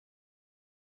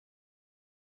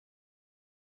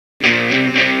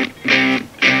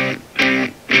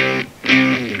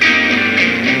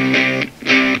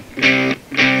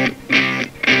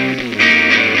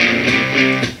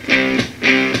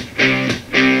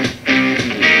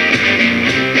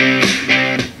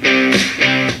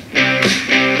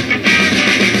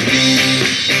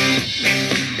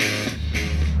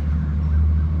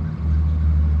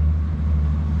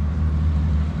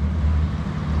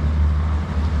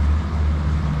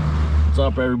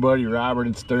up, everybody? Robert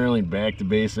and Sterling, back to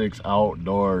basics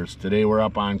outdoors. Today we're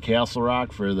up on Castle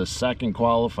Rock for the second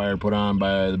qualifier put on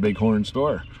by the Bighorn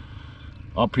Store.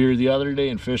 Up here the other day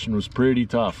and fishing was pretty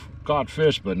tough. Caught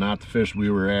fish, but not the fish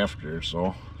we were after.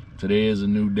 So today is a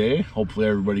new day. Hopefully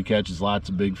everybody catches lots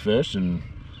of big fish and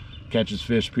catches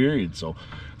fish, period. So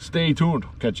stay tuned.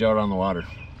 Catch you out on the water.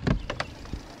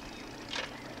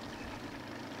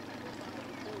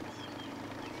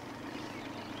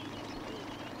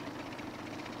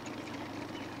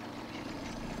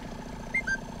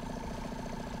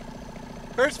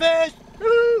 First fish!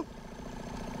 Woo!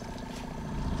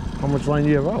 How much line do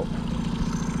you have out?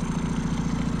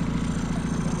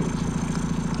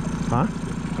 Huh?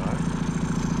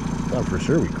 Thought for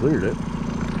sure we cleared it.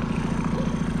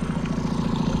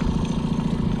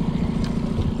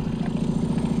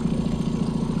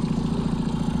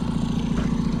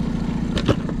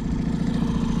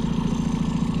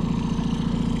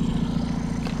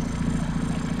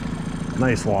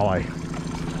 Nice walleye.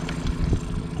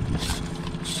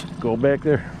 Go back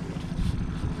there.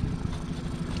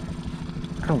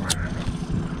 Come on.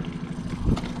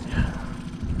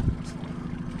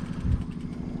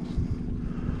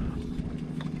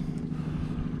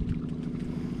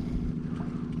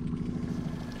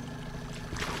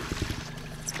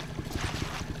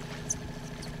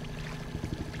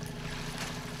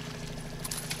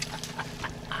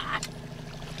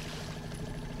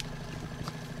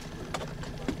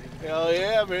 Hell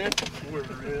yeah, man. We're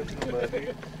in the money.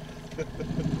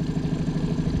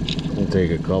 We'll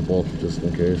take a couple just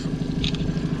in case.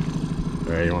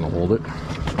 Alright, you want to hold it?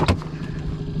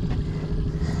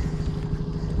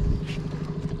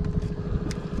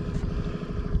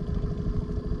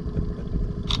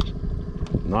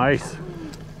 Nice.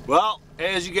 Well,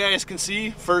 as you guys can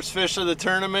see, first fish of the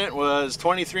tournament was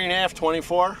 23.5,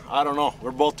 24. I don't know.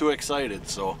 We're both too excited,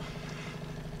 so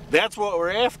that's what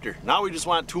we're after. Now we just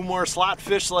want 2 more slot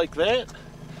fish like that,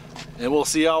 and we'll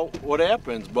see what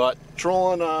happens. But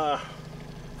trolling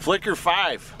Flicker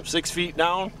 5, 6 feet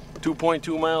down,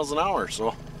 2.2 miles an hour.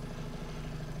 So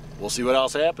we'll see what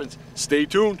else happens. Stay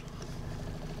tuned.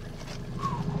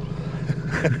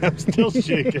 I'm still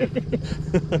shaking.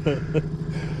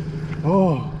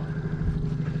 Oh.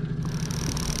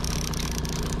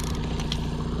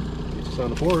 Get us on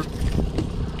the board.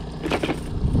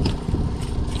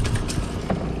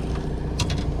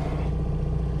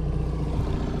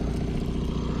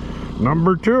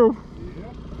 Number 2. Yeah.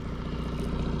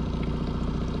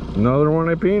 Another one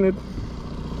I painted.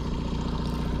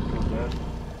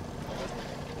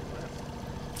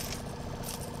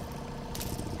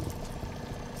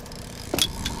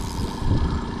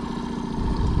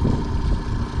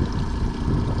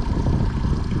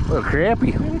 Little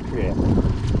crappie.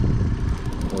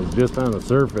 It was just on the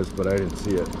surface, but I didn't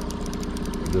see it.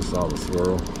 I just saw the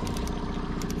swirl.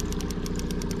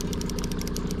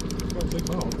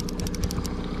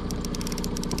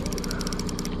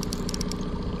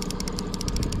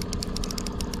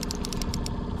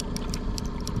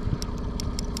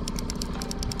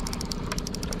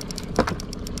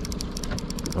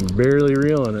 I'm barely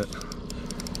reeling it.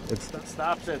 It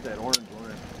stops at that orange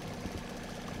line.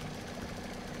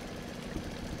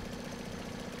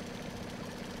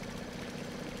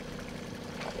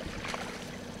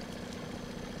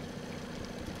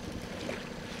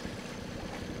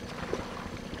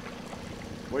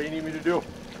 What do you need me to do?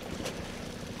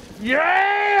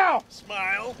 Yeah!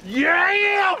 Smile. Yeah!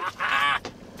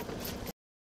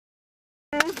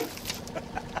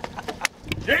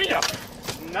 Yeah!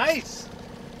 Nice.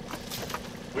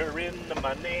 We're in the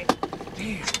money.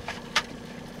 Damn.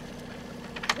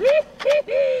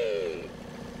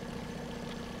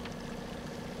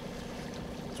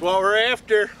 That's what we're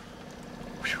after.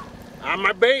 Whew. On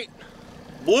my bait.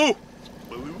 Blue.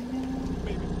 Blue,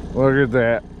 baby. Look at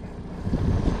that.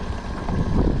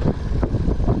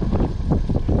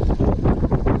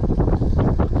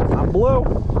 I'm blue.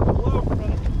 Blue.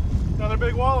 Another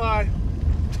big walleye.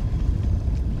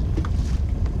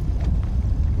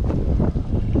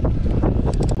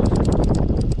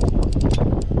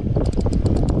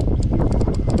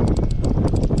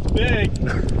 Big.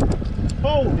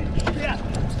 Holy shit.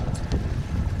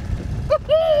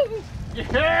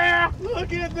 Yeah!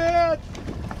 Look at that.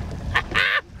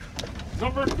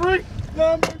 Number 3.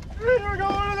 Number 3, we're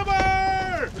going to the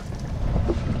bar.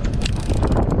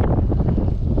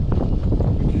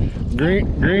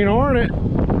 Green Hornet.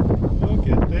 Look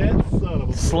at that son of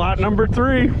a Slot number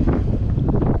 3.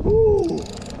 Ooh.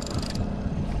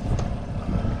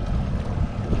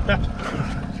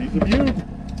 She's a beaut.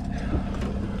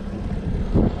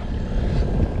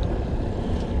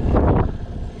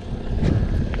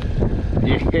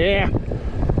 Yeah.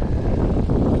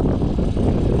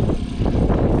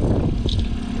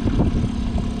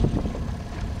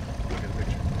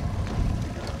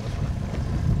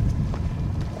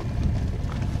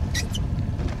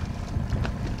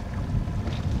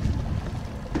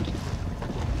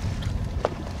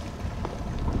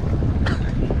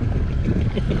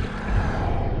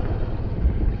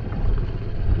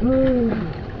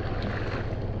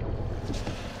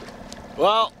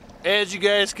 Well, as you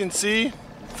guys can see,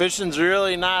 fishing's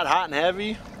really not hot and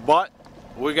heavy, but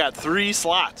we got 3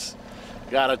 slots.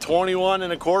 Got a 21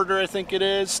 1/4, I think it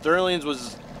is. Sterling's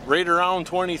was right around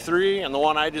 23, and the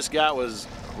one I just got was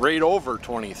right over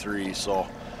 23, so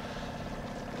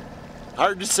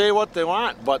hard to say what they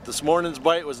want, but this morning's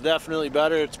bite was definitely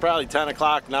better. It's probably 10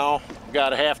 o'clock now. We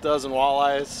got a half dozen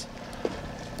walleyes,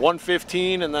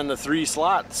 115, and then the 3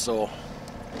 slots, so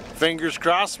fingers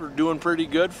crossed we're doing pretty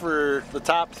good for the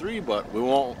top 3, but we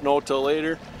won't know till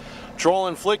later.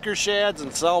 Trolling flicker shads and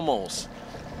selmos.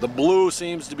 The blue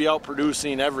seems to be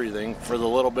outproducing everything for the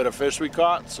little bit of fish we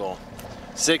caught, so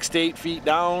 6 to 8 feet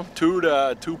down, 2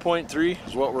 to 2.3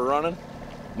 is what we're running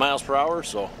miles per hour,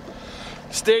 so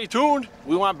stay tuned.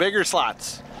 We want bigger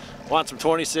slots. Want some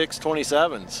 26,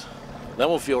 27s. Then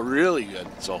we'll feel really good,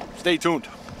 so stay tuned.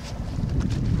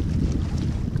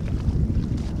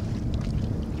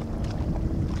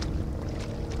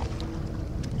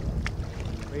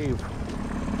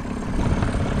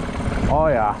 Oh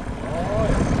yeah.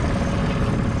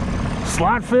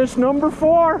 Slot fish number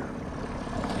 4.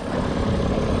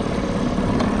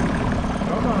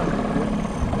 Come on.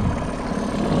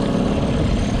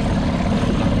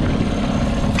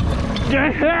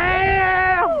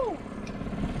 Yeah!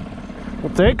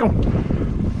 We'll take them.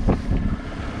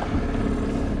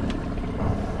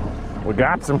 We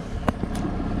got some.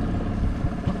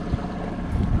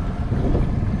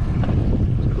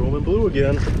 Chrome and blue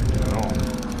again.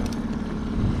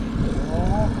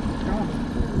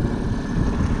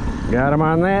 Got them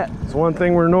on that. It's one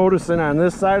thing we're noticing on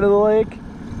this side of the lake.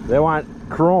 They want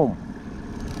chrome.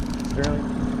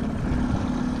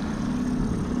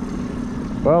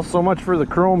 Well, so much for the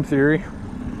chrome theory,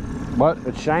 but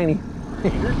it's shiny.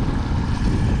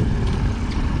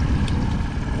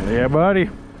 Yeah, buddy.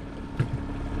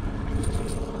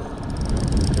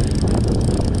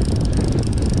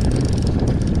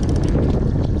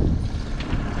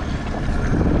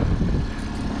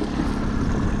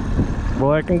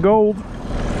 Black and gold.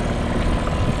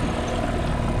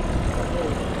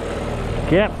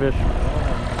 Catfish.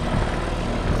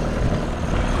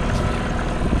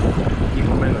 Keep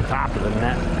them in the top of the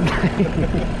net.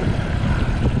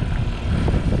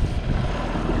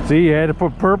 See, you had to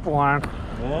put purple on.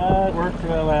 Yeah, it worked for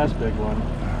that last big one.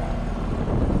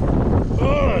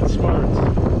 Oh, it's smart.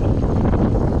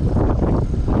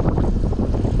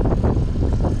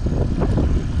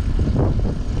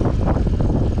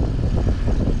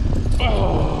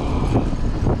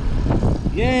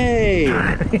 Yay!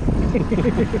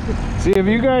 See, if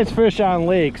you guys fish on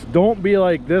lakes, don't be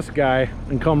like this guy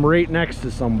and come right next to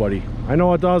somebody. I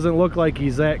know it doesn't look like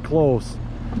he's that close,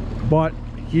 but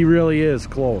he really is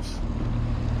close.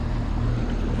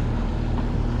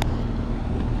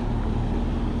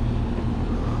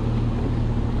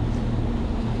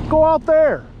 Go out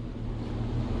there.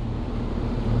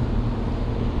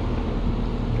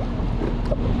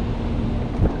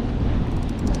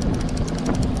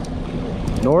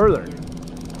 Northern.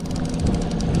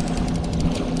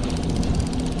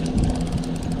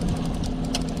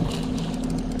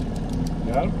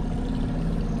 Got him?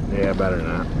 Yeah, better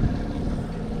not.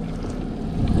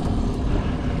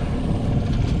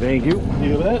 Thank you.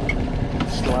 You bet.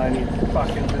 Slimy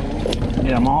fucking thing.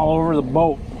 Yeah, I'm all over the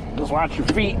boat. Just watch your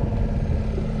feet.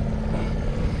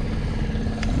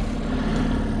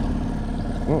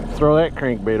 Oh, throw that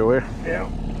crankbait away. Yeah,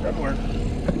 that worked.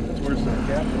 That's worse than a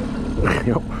catfish.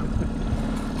 Yep.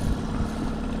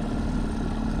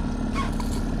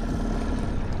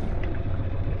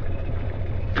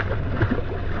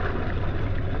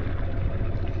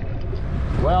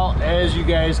 Well, as you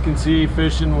guys can see,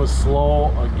 fishing was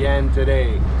slow again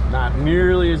today. Not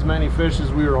nearly as many fish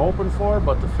as we were hoping for,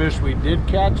 but the fish we did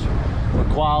catch were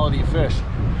quality fish.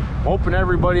 Hoping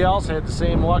everybody else had the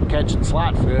same luck catching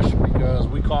slot fish, because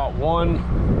we caught one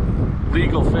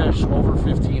legal fish over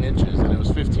 15 inches and it was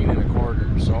 15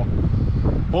 1/4. So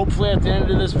hopefully at the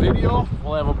end of this video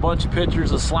we'll have a bunch of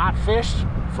pictures of slot fish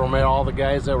from all the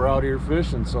guys that were out here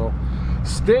fishing. So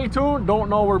stay tuned. Don't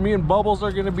know where me and Bubbles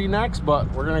are going to be next, but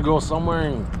we're going to go somewhere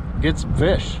and get some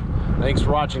fish. Thanks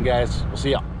for watching, guys. We'll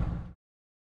see ya.